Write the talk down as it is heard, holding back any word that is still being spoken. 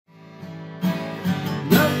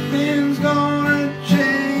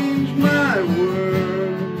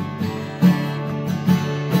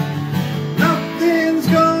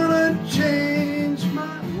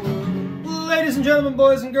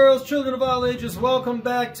gentlemen, boys and girls, children of all ages, welcome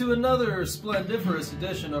back to another splendiferous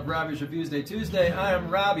edition of Robby's Reviewsday Tuesday. I am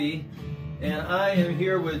Robby, and I am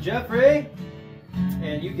here with Jeffrey,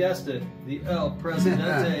 and you guessed it, the El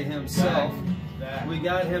Presidente himself. We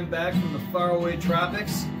got him back from the faraway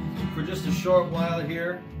tropics for just a short while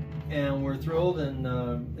here, and we're thrilled and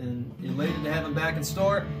elated to have him back in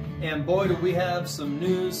store. And boy, do we have some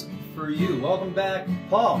news for you. Welcome back,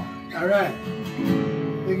 Paul. All right.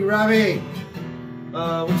 Thank you, Robby.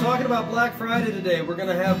 We're talking about Black Friday today. We're going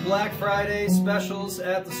to have Black Friday specials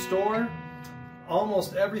at the store.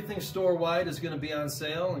 Almost everything store-wide is going to be on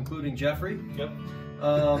sale, including Jeffrey. Yep.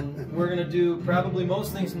 We're going to do probably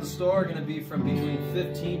most things in the store are going to be from between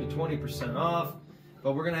 15 to 20% off.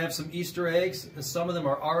 But we're going to have some Easter eggs, and some of them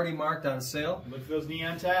are already marked on sale. Look for those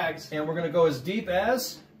neon tags. And we're going to go as deep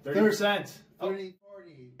as 30%. 30,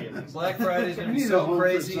 40. Black Friday is going to be so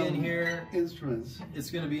crazy in here. Instruments. It's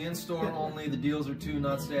going to be in store only. The deals are too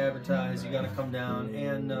nuts to advertise. You got to come down.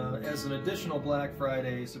 And as an additional Black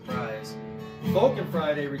Friday surprise, Vulcan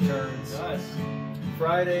Friday returns. Yes.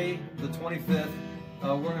 Friday the 25th.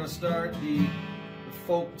 We're going to start the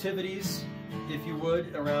Folktivities, if you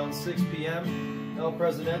would, around 6 p.m. El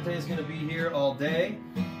Presidente is going to be here all day.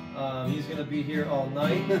 He's going to be here all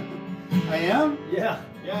night. I am? Yeah.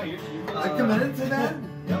 Yeah, you're I committed to that?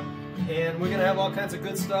 Yep. And we're going to have all kinds of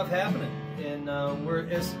good stuff happening. And we're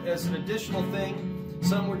as an additional thing,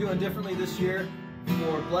 something we're doing differently this year,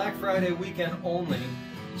 for Black Friday weekend only.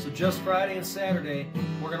 So just Friday and Saturday,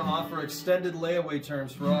 we're going to offer extended layaway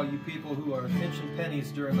terms for all you people who are pinching pennies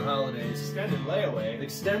during the holidays. extended layaway.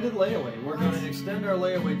 Extended layaway. We're going to extend our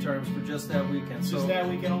layaway terms for just that weekend. Just that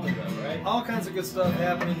weekend only, though, right? All kinds of good stuff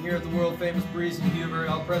happening here at the world famous Breeze and Humor.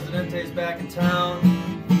 El Presidente is back in town.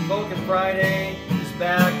 Vulcan Friday is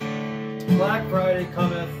back. Black Friday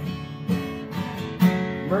cometh.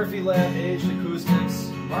 Murphy Lab Aged Acoustics.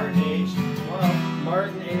 Martin aged 12.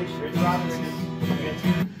 Martin Aged Rich Robinson.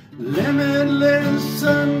 Limitless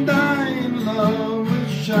sundown.